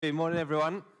Good morning,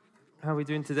 everyone. How are we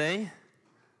doing today?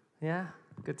 Yeah,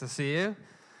 good to see you.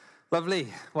 Lovely.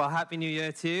 Well, Happy New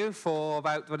Year to you for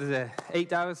about,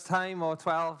 8 hours time or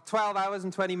 12 hours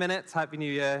and 20 minutes. Happy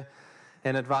New Year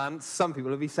in advance. Some people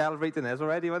will be celebrating theirs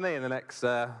already, won't they, in the next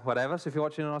whatever. So if you're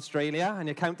watching in Australia and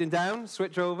you're counting down,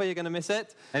 switch over, you're going to miss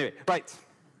it. Anyway, right.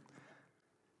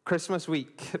 Christmas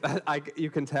week. You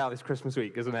can tell it's Christmas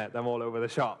week, isn't it? I'm all over the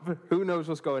shop. Who knows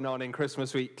what's going on in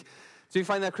Christmas week? Do you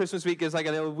find that Christmas week is like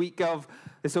a week of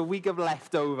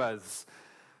leftovers?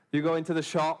 You go into the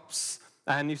shops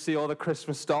and you see all the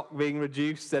Christmas stock being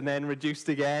reduced and then reduced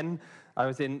again. I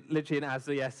was literally in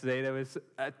Asda yesterday. There was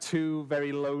two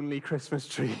very lonely Christmas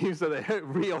trees. So they're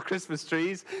real Christmas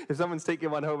trees. If someone's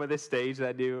taking one home at this stage,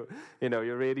 then you're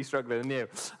really struggling, aren't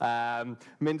you?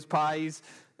 Mince pies.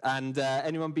 And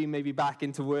anyone been maybe back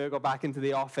into work or back into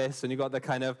the office, and you've got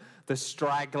the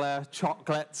straggler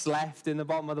chocolates left in the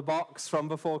bottom of the box from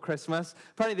before Christmas.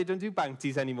 Apparently they don't do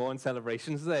bounties anymore in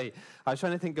celebrations, do they? I was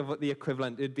trying to think of what the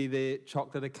equivalent would be. The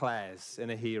chocolate eclairs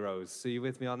in a Heroes. So you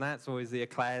with me on that? It's always the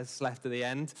eclairs left at the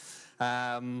end.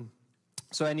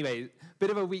 So anyway,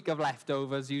 bit of a week of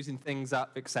leftovers, using things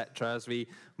up, etc., as we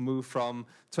move from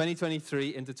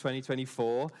 2023 into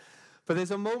 2024. But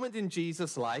there's a moment in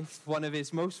Jesus' life, one of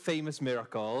his most famous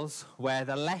miracles, where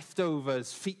the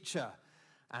leftovers feature,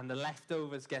 and the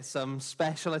leftovers get some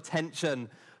special attention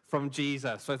from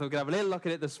Jesus. So I thought we'd have a little look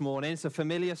at it this morning. It's a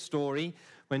familiar story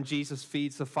when Jesus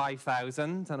feeds the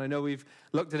 5,000, and I know we've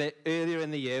looked at it earlier in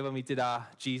the year when we did our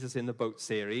Jesus in the Boat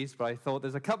series, but I thought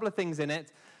there's a couple of things in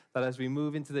it that as we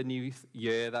move into the new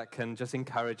year that can just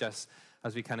encourage us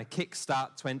as we kind of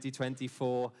kickstart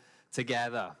 2024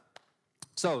 together.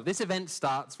 So this event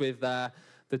starts with the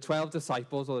 12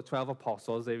 disciples or the 12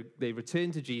 apostles. They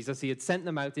returned to Jesus. He had sent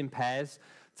them out in pairs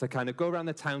to kind of go around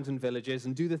the towns and villages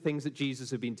and do the things that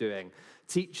Jesus had been doing.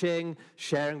 Teaching,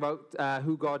 sharing about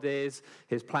who God is,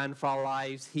 his plan for our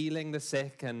lives, healing the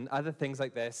sick and other things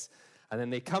like this. And then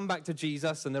they come back to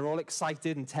Jesus and they're all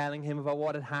excited and telling him about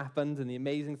what had happened and the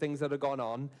amazing things that had gone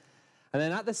on. And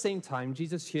then at the same time,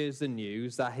 Jesus hears the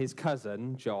news that his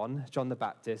cousin, John the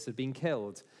Baptist, had been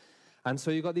killed. And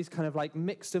so you've got these kind of like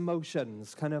mixed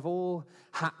emotions, kind of all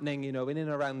happening, in and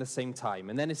around the same time.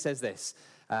 And then it says this,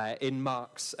 in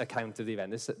Mark's account of the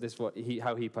event, this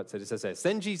how he puts it. It says this: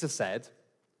 Then Jesus said,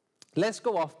 "Let's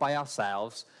go off by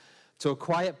ourselves to a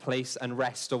quiet place and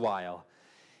rest a while."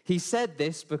 He said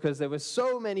this because there were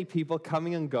so many people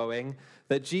coming and going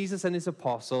that Jesus and his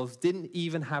apostles didn't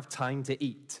even have time to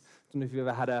eat. I don't know if you've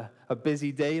ever had a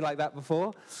busy day like that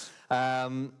before.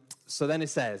 So then it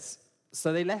says,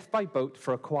 "So they left by boat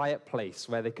for a quiet place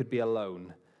where they could be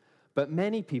alone. But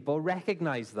many people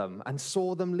recognized them and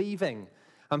saw them leaving.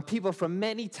 And people from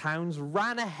many towns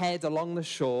ran ahead along the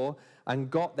shore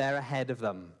and got there ahead of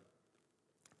them.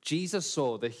 Jesus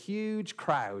saw the huge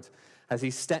crowd as he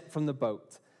stepped from the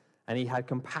boat, and he had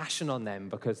compassion on them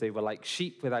because they were like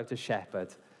sheep without a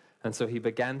shepherd. And so he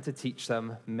began to teach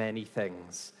them many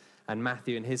things." And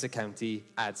Matthew, in his account, he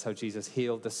adds how Jesus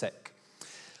healed the sick.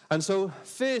 And so,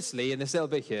 firstly, in this little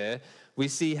bit here, we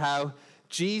see how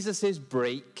Jesus'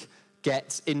 break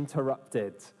gets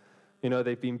interrupted.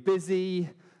 They've been busy,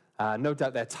 no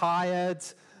doubt they're tired,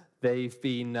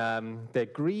 they're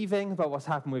grieving about what's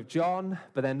happened with John,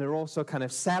 but then they're also kind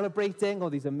of celebrating all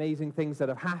these amazing things that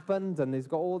have happened, and there's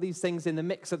got all these things in the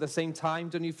mix at the same time.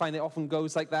 Don't you find it often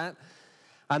goes like that?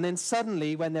 And then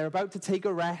suddenly, when they're about to take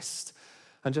a rest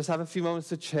and just have a few moments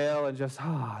to chill and just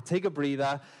take a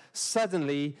breather,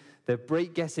 suddenly the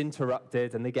break gets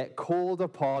interrupted and they get called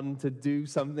upon to do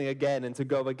something again and to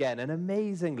go again. And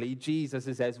amazingly, Jesus,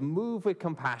 it says, move with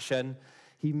compassion.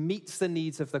 He meets the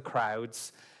needs of the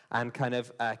crowds and kind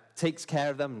of takes care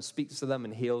of them and speaks to them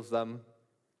and heals them.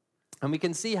 And we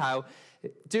can see how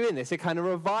doing this, it kind of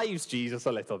revives Jesus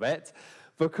a little bit,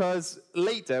 because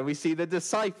later we see the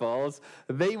disciples,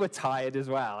 they were tired as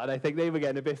well. And I think they were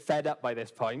getting a bit fed up by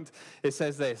this point. It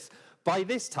says this: by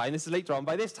this time, this is later on,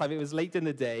 by this time it was late in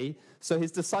the day, so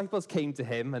his disciples came to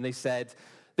him and they said,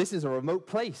 "This is a remote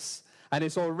place and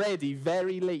it's already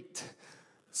very late.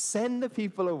 Send the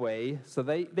people away so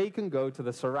they can go to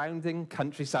the surrounding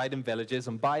countryside and villages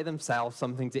and buy themselves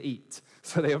something to eat."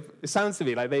 So it sounds to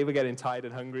me like they were getting tired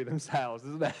and hungry themselves,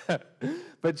 isn't it?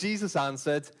 But Jesus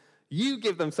answered, "You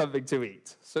give them something to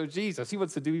eat." So Jesus, he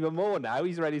wants to do even more now.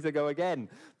 He's ready to go again.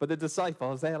 But the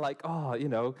disciples, they're like,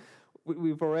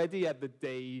 we've already had the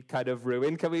day kind of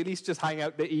ruined. Can we at least just hang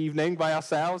out the evening by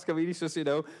ourselves? Can we at least just,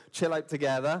 chill out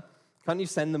together? Can't you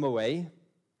send them away?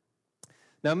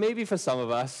 Now, maybe for some of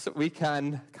us, we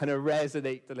can kind of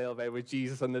resonate a little bit with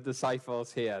Jesus and the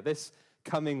disciples here. This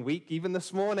coming week. Even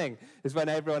this morning is when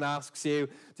everyone asks you,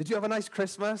 did you have a nice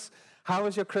Christmas? How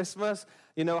was your Christmas?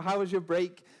 How was your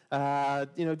break?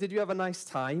 Did you have a nice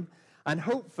time? And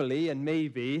hopefully, and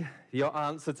maybe, your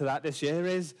answer to that this year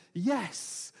is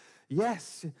yes.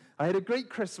 Yes, I had a great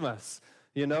Christmas.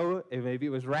 Maybe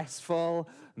it was restful.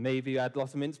 Maybe you had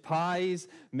lots of mince pies.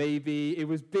 Maybe it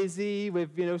was busy with,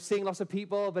 seeing lots of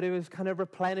people, but it was kind of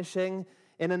replenishing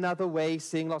in another way,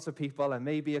 seeing lots of people. And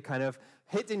maybe you're kind of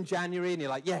hit in January and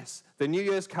you're like, yes, the new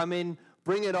year's coming.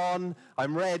 Bring it on.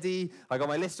 I'm ready. I got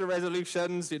my list of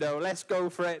resolutions. Let's go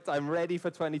for it. I'm ready for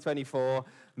 2024.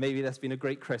 Maybe that's been a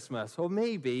great Christmas. Or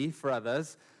maybe for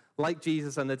others, like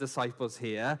Jesus and the disciples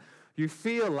here, you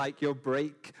feel like your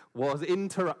break was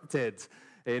interrupted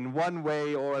in one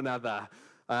way or another.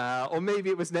 Or maybe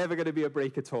it was never going to be a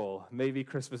break at all. Maybe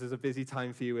Christmas is a busy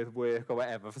time for you with work or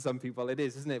whatever. For some people it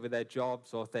is, isn't it, with their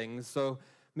jobs or things. So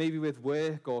maybe with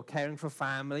work or caring for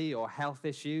family or health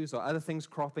issues or other things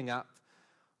cropping up,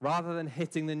 rather than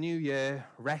hitting the new year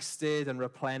rested and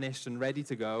replenished and ready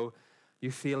to go,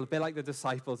 you feel a bit like the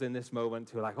disciples in this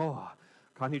moment who are like, oh,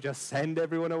 can't you just send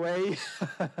everyone away?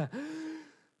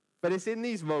 But it's in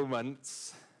these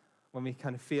moments when we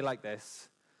kind of feel like this,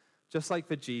 just like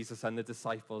for Jesus and the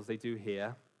disciples they do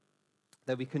here,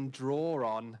 that we can draw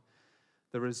on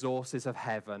the resources of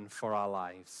heaven for our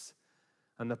lives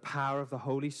and the power of the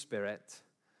Holy Spirit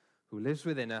who lives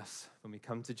within us when we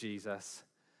come to Jesus,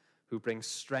 who brings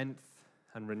strength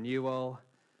and renewal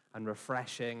and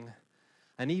refreshing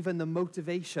and even the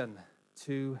motivation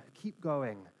to keep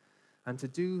going and to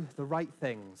do the right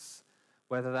things,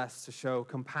 whether that's to show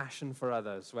compassion for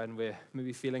others when we're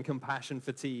maybe feeling compassion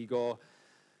fatigue, or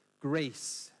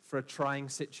grace for a trying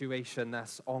situation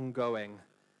that's ongoing.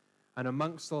 And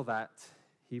amongst all that,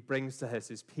 he brings to us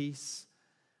his peace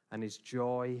and his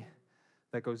joy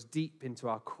that goes deep into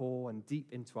our core and deep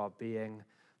into our being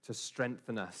to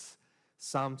strengthen us.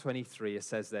 Psalm 23, it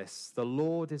says this: "The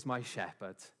Lord is my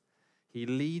shepherd. He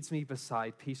leads me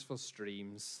beside peaceful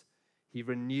streams. He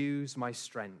renews my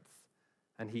strength,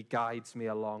 and he guides me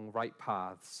along right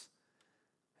paths."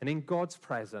 And in God's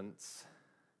presence,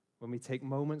 when we take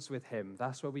moments with him,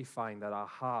 that's where we find that our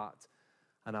heart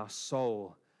and our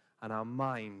soul and our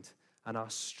mind and our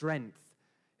strength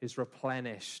is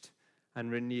replenished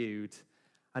and renewed.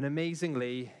 And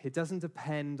amazingly, it doesn't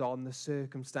depend on the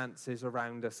circumstances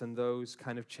around us and those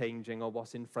kind of changing or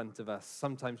what's in front of us.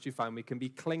 Sometimes you find we can be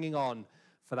clinging on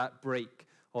for that break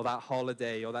or that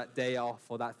holiday or that day off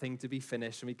or that thing to be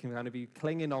finished, and we can kind of be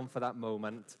clinging on for that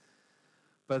moment.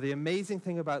 But the amazing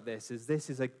thing about this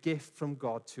is a gift from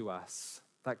God to us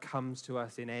that comes to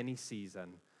us in any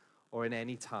season or in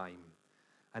any time.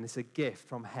 And it's a gift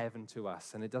from heaven to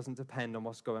us, and it doesn't depend on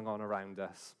what's going on around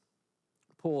us.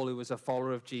 Paul, who was a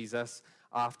follower of Jesus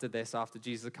after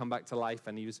Jesus had come back to life,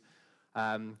 and he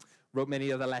wrote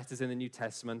many other letters in the New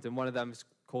Testament, and one of them is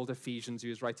called Ephesians. He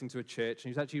was writing to a church, and he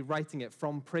was actually writing it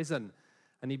from prison,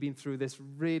 and he'd been through this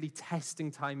really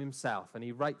testing time himself, and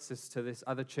he writes this to this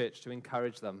other church to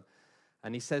encourage them,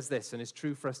 and he says this, and it's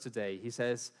true for us today. He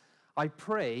says, I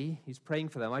pray, he's praying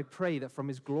for them, I pray that from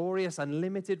his glorious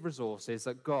unlimited resources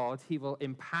that God, he will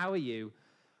empower you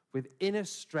with inner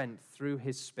strength through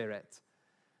his Spirit.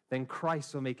 Then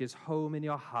Christ will make his home in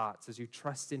your hearts as you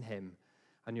trust in him,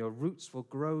 and your roots will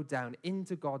grow down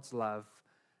into God's love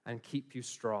and keep you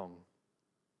strong.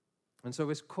 And so,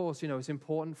 of course, it's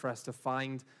important for us to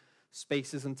find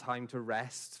spaces and time to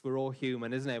rest. We're all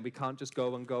human, isn't it? We can't just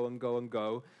go and go and go and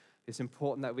go. It's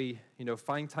important that we,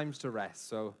 find times to rest.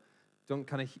 So don't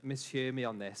kind of mishear me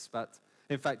on this. But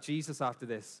in fact, Jesus, after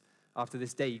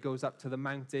this day, he goes up to the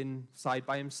mountain side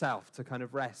by himself to kind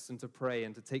of rest and to pray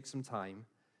and to take some time.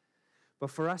 But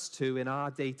for us too, in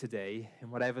our day-to-day, in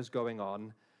whatever's going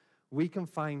on, we can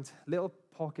find little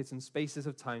pockets and spaces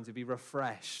of time to be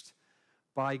refreshed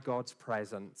by God's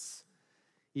presence.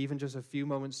 Even just a few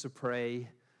moments to pray,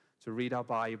 to read our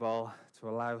Bible, to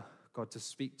allow God to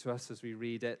speak to us as we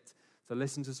read it, to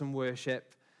listen to some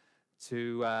worship,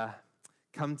 to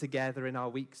come together in our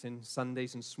weeks, in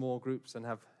Sundays and small groups, and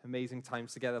have amazing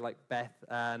times together like Beth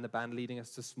and the band leading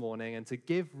us this morning, and to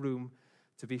give room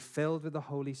to be filled with the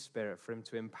Holy Spirit for him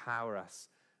to empower us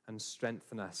and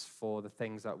strengthen us for the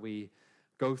things that we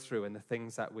go through and the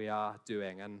things that we are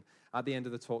doing. And at the end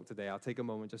of the talk today, I'll take a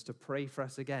moment just to pray for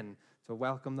us again, to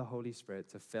welcome the Holy Spirit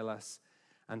to fill us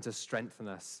and to strengthen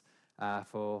us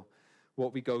for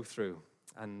what we go through.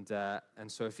 And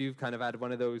so if you've kind of had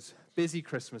one of those busy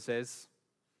Christmases,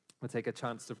 we'll take a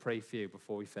chance to pray for you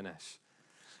before we finish.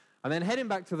 And then heading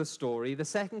back to the story, the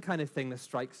second kind of thing that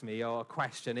strikes me, or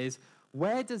question, is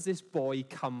where does this boy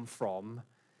come from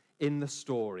in the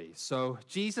story. So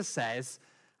Jesus says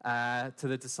to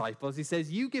the disciples, he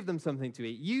says, you give them something to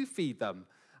eat, you feed them.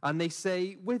 And they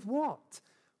say, with what?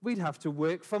 We'd have to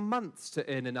work for months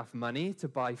to earn enough money to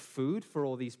buy food for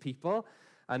all these people.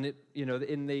 And,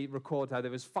 in the record how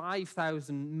there was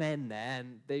 5,000 men there,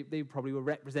 and they probably were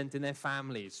representing their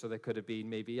families. So there could have been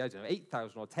maybe,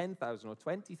 8,000 or 10,000 or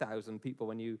 20,000 people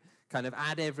when you kind of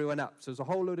add everyone up. So there's a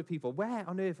whole load of people. Where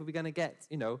on earth are we going to get,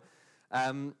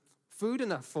 food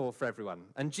enough for everyone?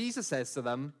 And Jesus says to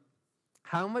them,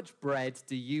 how much bread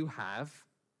do you have?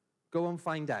 Go and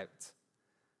find out.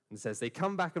 And says they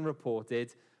come back and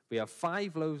reported, we have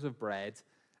 5 loaves of bread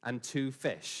and 2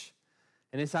 fish.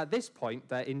 And it's at this point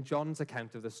that in John's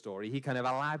account of the story, he kind of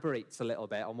elaborates a little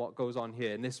bit on what goes on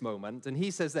here in this moment. And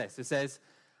he says this, it says,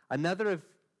 another of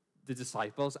the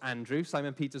disciples, Andrew,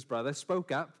 Simon Peter's brother,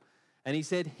 spoke up and he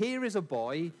said, here is a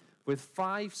boy with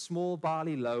 5 small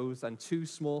barley loaves and 2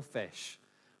 small fish.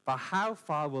 But how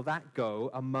far will that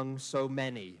go among so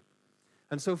many?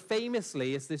 And so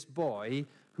famously, it's this boy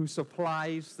who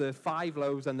supplies the 5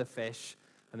 loaves and the fish.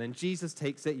 And then Jesus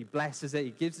takes it, he blesses it,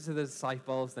 he gives it to the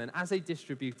disciples. Then as they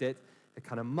distribute it, it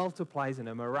kind of multiplies in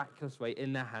a miraculous way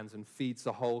in their hands and feeds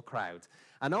the whole crowd.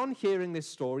 And on hearing this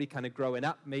story kind of growing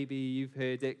up, maybe you've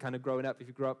heard it kind of growing up if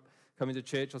you grew up coming to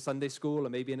church or Sunday school, or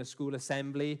maybe in a school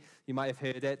assembly, you might have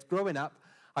heard it. Growing up,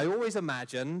 I always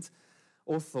imagined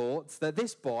or thought that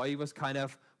this boy was kind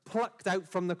of plucked out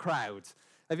from the crowd.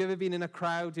 Have you ever been in a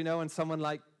crowd, and someone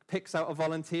like picks out a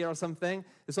volunteer or something?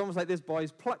 It's almost like this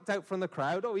boy's plucked out from the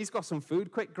crowd. Oh, he's got some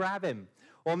food, quick, grab him.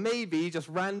 Or maybe he just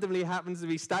randomly happens to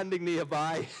be standing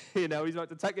nearby, he's about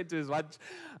to tuck into his lunch,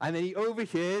 and then he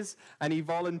overhears and he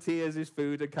volunteers his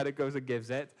food and kind of goes and gives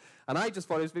it. And I just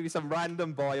thought it was maybe some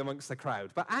random boy amongst the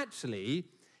crowd. But actually,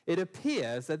 it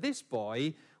appears that this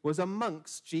boy was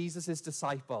amongst Jesus'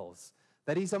 disciples,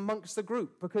 that he's amongst the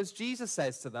group, because Jesus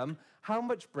says to them, how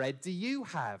much bread do you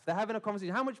have? They're having a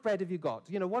conversation. How much bread have you got?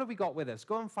 What have we got with us?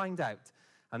 Go and find out.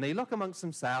 And they look amongst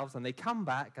themselves, and they come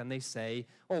back, and they say,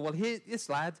 oh, well, here, this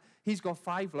lad, he's got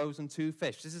 5 loaves and 2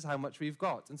 fish. This is how much we've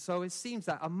got. And so it seems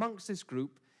that amongst this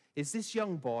group is this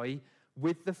young boy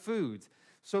with the food.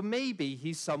 So maybe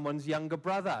he's someone's younger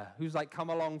brother who's like come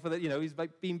along for the, he's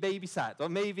like being babysat. Or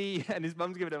maybe, and his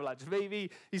mum's giving him lunch.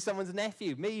 Maybe he's someone's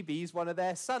nephew. Maybe he's one of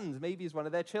their sons. Maybe he's one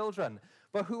of their children.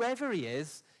 But whoever he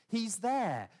is, he's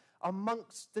there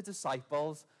amongst the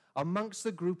disciples, amongst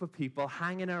the group of people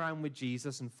hanging around with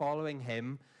Jesus and following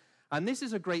him. And this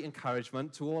is a great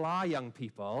encouragement to all our young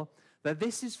people, that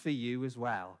this is for you as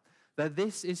well. That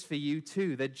this is for you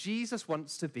too, that Jesus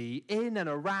wants to be in and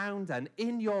around and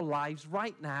in your lives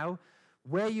right now,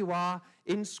 where you are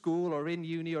in school or in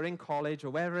uni or in college or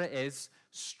wherever it is,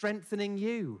 strengthening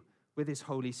you with his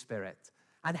Holy Spirit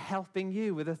and helping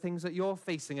you with the things that you're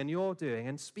facing and you're doing,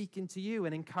 and speaking to you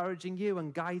and encouraging you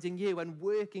and guiding you and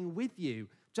working with you,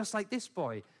 just like this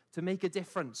boy, to make a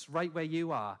difference right where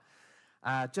you are,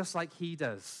 just like he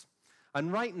does.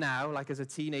 And right now, like as a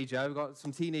teenager, we've got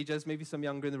some teenagers, maybe some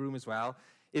younger in the room as well,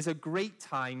 is a great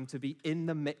time to be in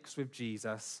the mix with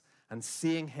Jesus and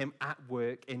seeing him at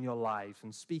work in your lives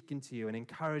and speaking to you and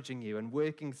encouraging you and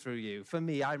working through you. For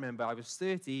me, I remember I was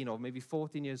 13 or maybe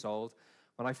 14 years old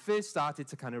when I first started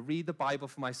to kind of read the Bible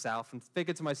for myself and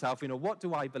figure to myself, what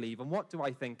do I believe and what do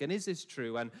I think, and is this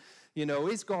true, and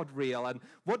is God real, and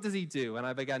what does he do? And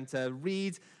I began to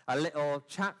read a little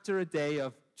chapter a day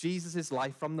of Jesus'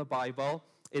 life from the Bible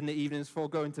in the evenings before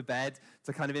going to bed,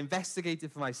 to kind of investigate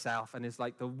it for myself. And it's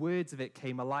like the words of it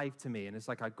came alive to me, and it's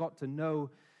like I got to know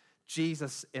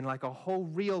Jesus in like a whole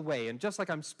real way. And just like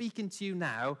I'm speaking to you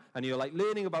now, and you're like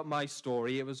learning about my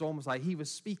story, it was almost like he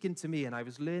was speaking to me and I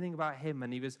was learning about him,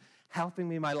 and he was helping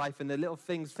me in my life and the little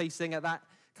things facing at that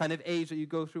kind of age that you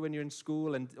go through when you're in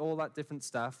school and all that different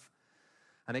stuff.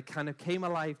 And it kind of came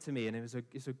alive to me, and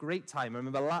it's a great time. I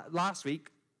remember last week,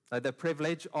 I had the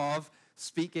privilege of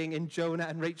speaking in Jonah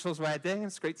and Rachel's wedding.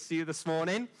 It's great to see you this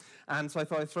morning. And so I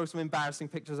thought I'd throw some embarrassing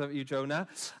pictures of you, Jonah.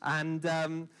 And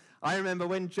I remember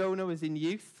when Jonah was in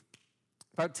youth,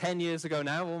 about 10 years ago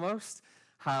now almost,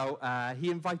 how he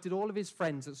invited all of his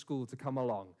friends at school to come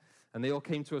along. And they all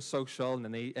came to a social, and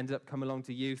then they ended up coming along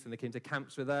to youth, and they came to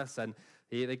camps with us, and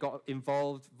they got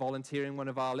involved volunteering one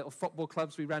of our little football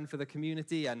clubs we ran for the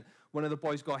community, and one of the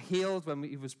boys got healed when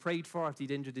he was prayed for after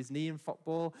he'd injured his knee in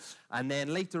football. And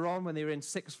then later on, when they were in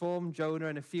sixth form, Jonah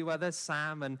and a few others,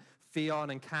 Sam and Fionn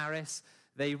and Caris,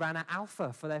 they ran an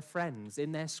alpha for their friends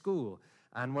in their school.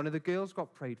 And one of the girls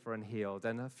got prayed for and healed,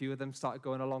 and a few of them started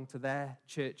going along to their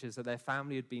churches that their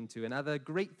family had been to, and other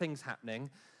great things happening.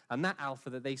 And that alpha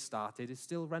that they started, it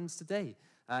still runs today.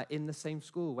 in the same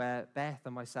school where Beth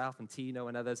and myself and Tino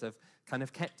and others have kind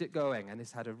of kept it going. And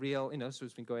it's had a real, so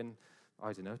it's been going,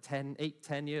 10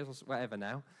 years or whatever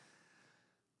now.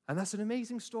 And that's an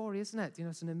amazing story, isn't it?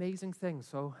 It's an amazing thing.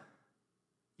 So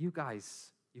you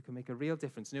guys, you can make a real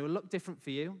difference. And it will look different for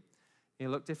you.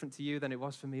 It'll look different to you than it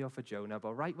was for me or for Jonah.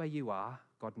 But right where you are,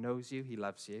 God knows you. He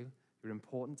loves you. You're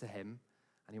important to him.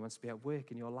 And he wants to be at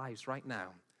work in your lives right now.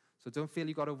 So don't feel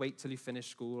you've got to wait till you finish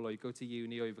school or you go to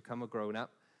uni or you become a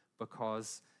grown-up,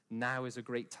 because now is a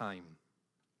great time.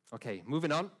 Okay,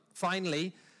 moving on.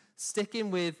 Finally,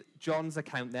 sticking with John's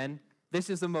account then,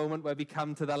 this is the moment where we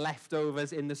come to the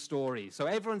leftovers in the story. So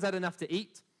everyone's had enough to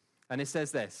eat, and it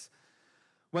says this.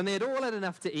 When they had all had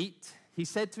enough to eat, he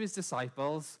said to his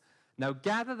disciples, "Now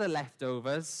gather the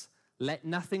leftovers, let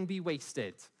nothing be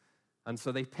wasted." And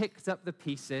so they picked up the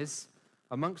pieces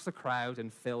amongst the crowd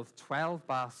and filled 12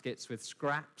 baskets with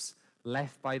scraps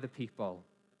left by the people.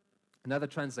 Another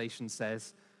translation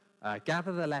says,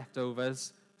 gather the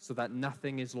leftovers so that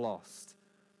nothing is lost.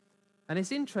 And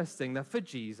it's interesting that for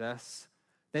Jesus,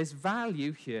 there's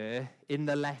value here in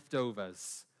the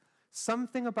leftovers.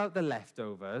 Something about the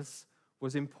leftovers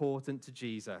was important to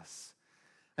Jesus.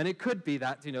 And it could be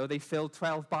that, they filled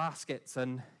 12 baskets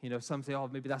and, some say,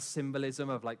 maybe that's symbolism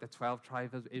of like the 12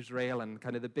 tribes of Israel and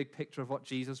kind of the big picture of what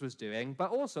Jesus was doing.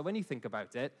 But also, when you think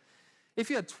about it, if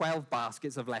you had 12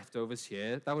 baskets of leftovers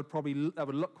here, that would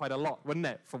look quite a lot, wouldn't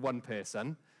it, for one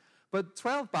person? But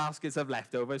 12 baskets of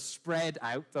leftovers spread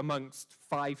out amongst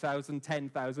 5,000,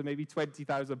 10,000, maybe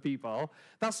 20,000 people,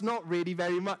 that's not really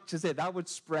very much, is it? That would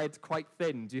spread quite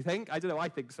thin, do you think? I don't know, I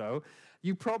think so.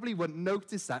 You probably wouldn't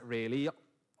notice that really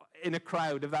in a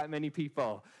crowd of that many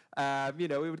people. It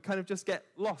would kind of just get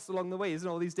lost along the way, isn't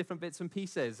it? All these different bits and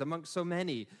pieces amongst so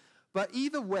many. But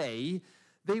either way,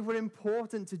 they were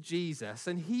important to Jesus,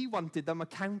 and he wanted them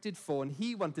accounted for, and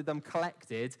he wanted them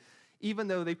collected, even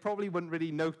though they probably wouldn't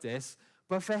really notice.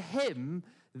 But for him,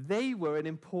 they were an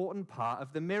important part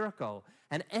of the miracle.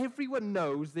 And everyone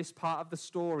knows this part of the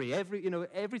story.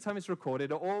 Every time it's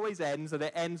recorded, it always ends, and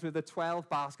it ends with the 12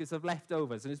 baskets of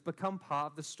leftovers, and it's become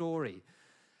part of the story.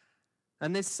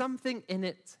 And there's something in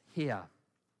it here.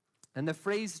 And the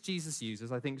phrase Jesus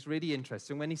uses, I think, is really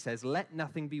interesting. When he says, let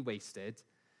nothing be wasted,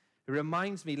 it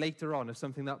reminds me later on of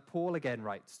something that Paul again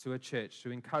writes to a church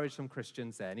to encourage some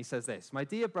Christians there. And he says this, "My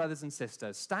dear brothers and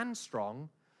sisters, stand strong.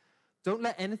 Don't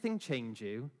let anything change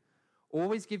you.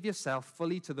 Always give yourself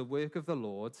fully to the work of the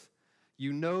Lord.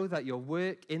 You know that your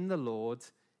work in the Lord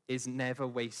is never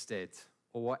wasted."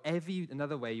 Or whatever you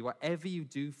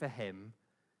do for him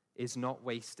is not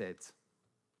wasted.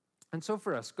 And so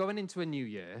for us, going into a new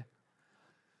year,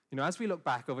 as we look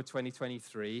back over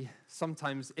 2023,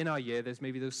 sometimes in our year, there's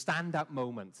maybe those standout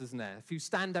moments, isn't there? A few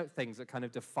standout things that kind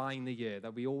of define the year,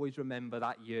 that we always remember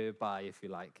that year by, if you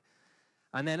like.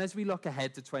 And then as we look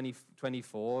ahead to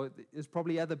 2024, there's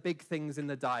probably other big things in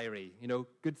the diary,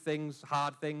 good things,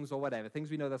 hard things, or whatever, things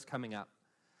we know that's coming up.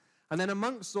 And then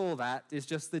amongst all that is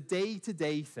just the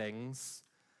day-to-day things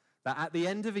that at the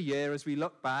end of a year, as we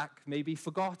look back, may be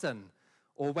forgotten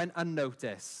or went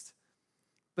unnoticed.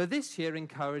 But this year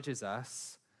encourages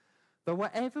us that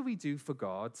whatever we do for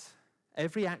God,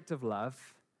 every act of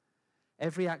love,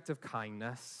 every act of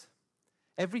kindness,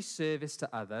 every service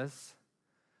to others,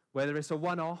 whether it's a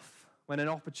one-off when an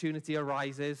opportunity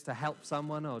arises to help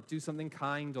someone or do something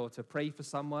kind or to pray for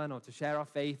someone or to share our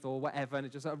faith or whatever, and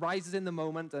it just arises in the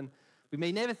moment and we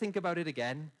may never think about it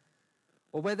again,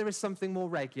 or whether it's something more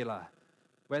regular,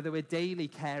 whether we're daily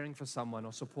caring for someone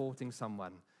or supporting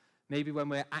someone. Maybe when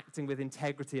we're acting with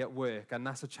integrity at work, and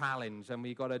that's a challenge, and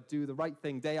we've got to do the right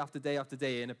thing day after day after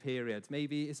day in a period.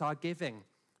 Maybe it's our giving,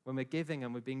 when we're giving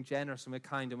and we're being generous and we're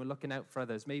kind and we're looking out for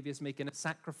others. Maybe it's making a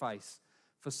sacrifice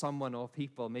for someone or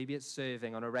people. Maybe it's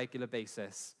serving on a regular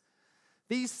basis.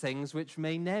 These things which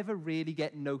may never really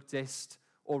get noticed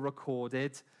or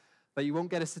recorded, that you won't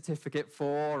get a certificate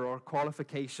for or a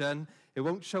qualification. It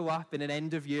won't show up in an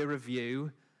end-of-year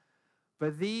review.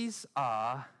 But these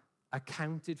are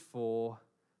accounted for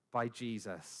by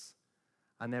Jesus,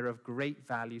 and they're of great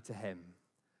value to him.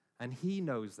 And he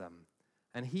knows them,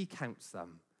 and he counts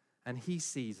them, and he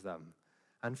sees them.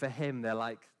 And for him, they're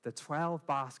like the 12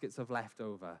 baskets of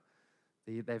leftover.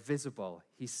 They're visible.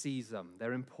 He sees them.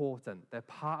 They're important. They're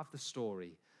part of the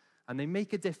story. And they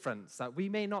make a difference that we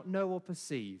may not know or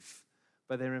perceive,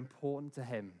 but they're important to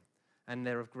him, and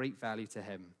they're of great value to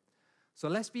him. So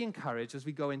let's be encouraged as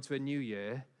we go into a new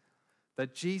year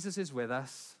that Jesus is with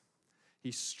us.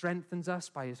 He strengthens us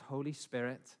by his Holy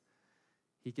Spirit.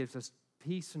 He gives us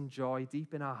peace and joy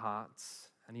deep in our hearts,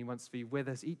 and he wants to be with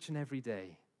us each and every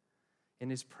day In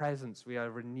his presence, we are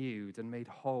renewed and made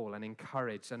whole and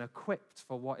encouraged and equipped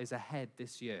for what is ahead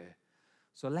this year.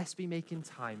 So let's be making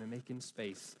time and making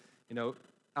space. You know,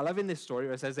 I love in this story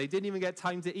where it says they didn't even get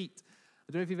time to eat.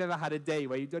 I don't know if you've ever had a day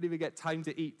where you don't even get time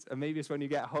to eat, and maybe it's when you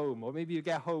get home, or maybe you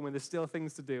get home and there's still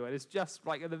things to do, and it's just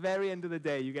like at the very end of the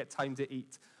day you get time to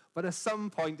eat. But at some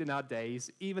point in our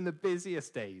days, even the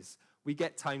busiest days, we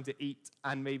get time to eat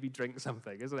and maybe drink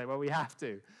something, isn't it? Well, we have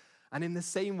to. And in the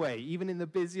same way, even in the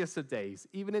busiest of days,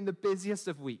 even in the busiest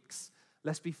of weeks,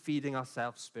 let's be feeding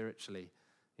ourselves spiritually.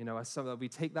 You know, as we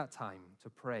take that time to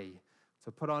pray,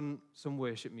 to put on some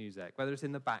worship music, whether it's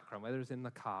in the background, whether it's in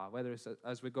the car, whether it's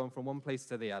as we're going from one place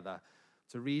to the other,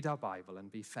 to read our Bible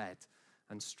and be fed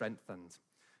and strengthened.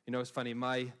 You know, it's funny,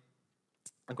 I'm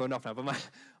going off now, but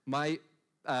my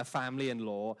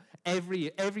family-in-law,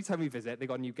 every time we visit, they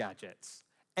got new gadgets.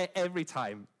 Every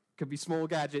time. Could be small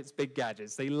gadgets, big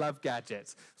gadgets. They love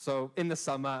gadgets. So in the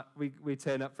summer, we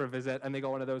turn up for a visit, and they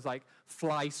got one of those like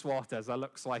fly swatters that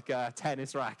looks like a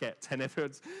tennis racket, and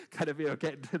everyone's kind of,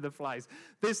 getting to the flies.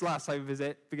 This last time we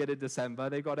visit, beginning of December,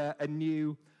 they got a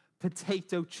new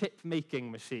potato chip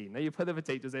making machine. Now you put the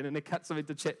potatoes in and it cuts them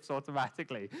into chips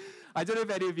automatically. I don't know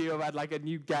if any of you have had like a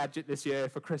new gadget this year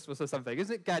for Christmas or something.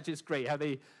 Isn't it gadgets great how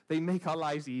they make our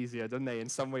lives easier, don't they, in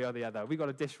some way or the other? We got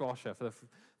a dishwasher for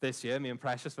this year, me and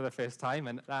Precious, for the first time,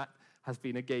 and that has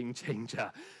been a game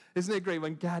changer. Isn't it great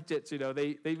when gadgets,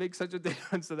 they make such a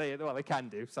difference? So they can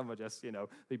do. Some are just,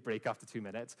 they break after 2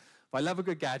 minutes. But I love a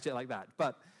good gadget like that.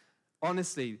 But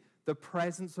honestly, the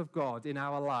presence of God in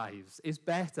our lives is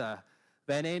better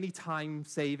than any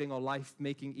time-saving or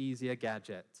life-making easier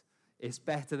gadget. It's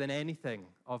better than anything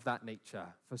of that nature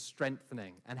for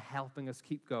strengthening and helping us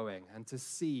keep going and to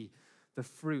see the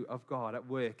fruit of God at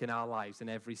work in our lives in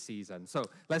every season. So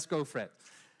let's go for it.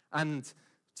 And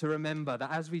to remember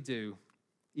that as we do,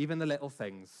 even the little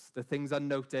things, the things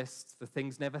unnoticed, the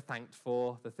things never thanked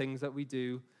for, the things that we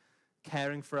do,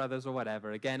 caring for others or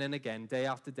whatever, again and again, day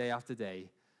after day after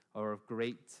day, are of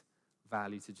great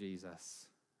value to Jesus.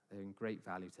 They're in great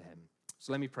value to him.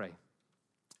 So let me pray.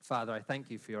 Father, I thank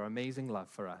you for your amazing love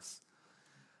for us.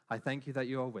 I thank you that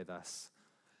you are with us.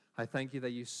 I thank you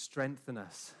that you strengthen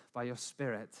us by your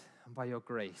Spirit and by your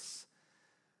grace.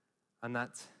 And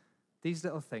that these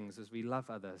little things, as we love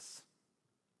others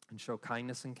and show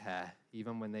kindness and care,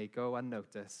 even when they go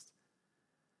unnoticed,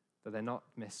 that they're not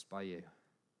missed by you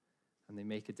and they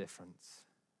make a difference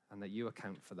and that you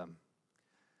account for them.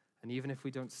 And even if we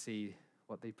don't see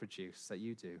what they produce, that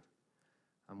you do,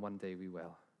 and one day we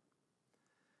will.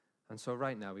 And so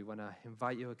right now, we want to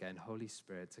invite you again, Holy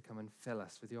Spirit, to come and fill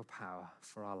us with your power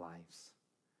for our lives,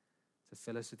 to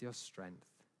fill us with your strength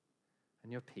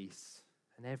and your peace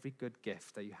and every good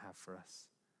gift that you have for us,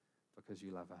 because you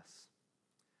love us.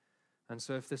 And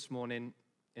so if this morning,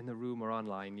 in the room or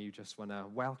online, you just want to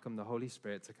welcome the Holy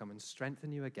Spirit to come and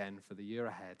strengthen you again for the year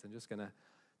ahead, I'm just going to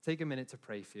take a minute to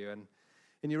pray for you. And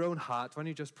in your own heart, why don't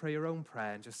you just pray your own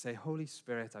prayer and just say, Holy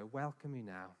Spirit, I welcome you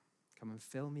now. Come and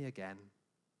fill me again.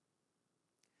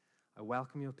 I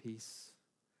welcome your peace,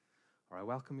 or I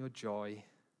welcome your joy,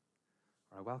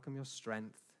 or I welcome your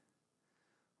strength,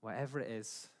 whatever it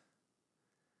is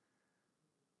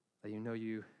that you know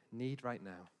you need right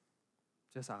now.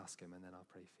 Just ask him, and then I'll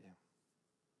pray for you.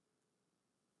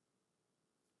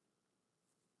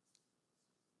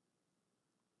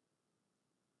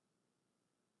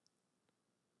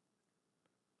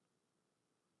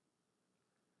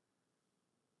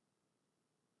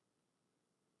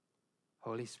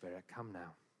 Holy Spirit, come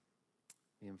now.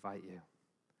 We invite you.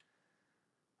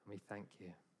 And we thank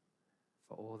you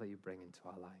for all that you bring into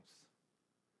our lives.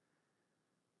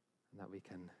 And that we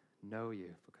can know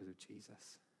you because of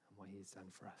Jesus and what he's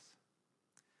done for us.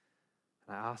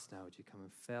 And I ask now, would you come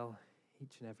and fill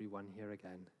each and every one here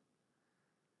again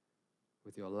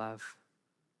with your love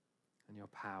and your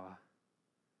power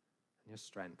and your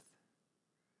strength.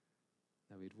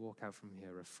 That we'd walk out from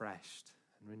here refreshed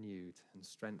and renewed and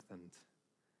strengthened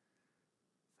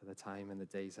for the time and the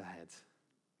days ahead.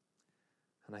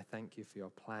 And I thank you for your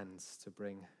plans to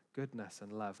bring goodness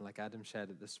and love. Like Adam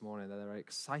shared it this morning, that there are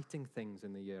exciting things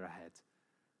in the year ahead.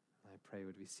 And I pray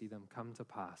would we see them come to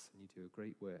pass and you do a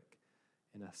great work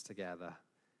in us together.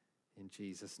 In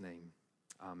Jesus' name,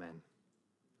 amen.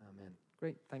 Amen.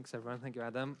 Great. Thanks, everyone. Thank you,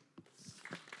 Adam.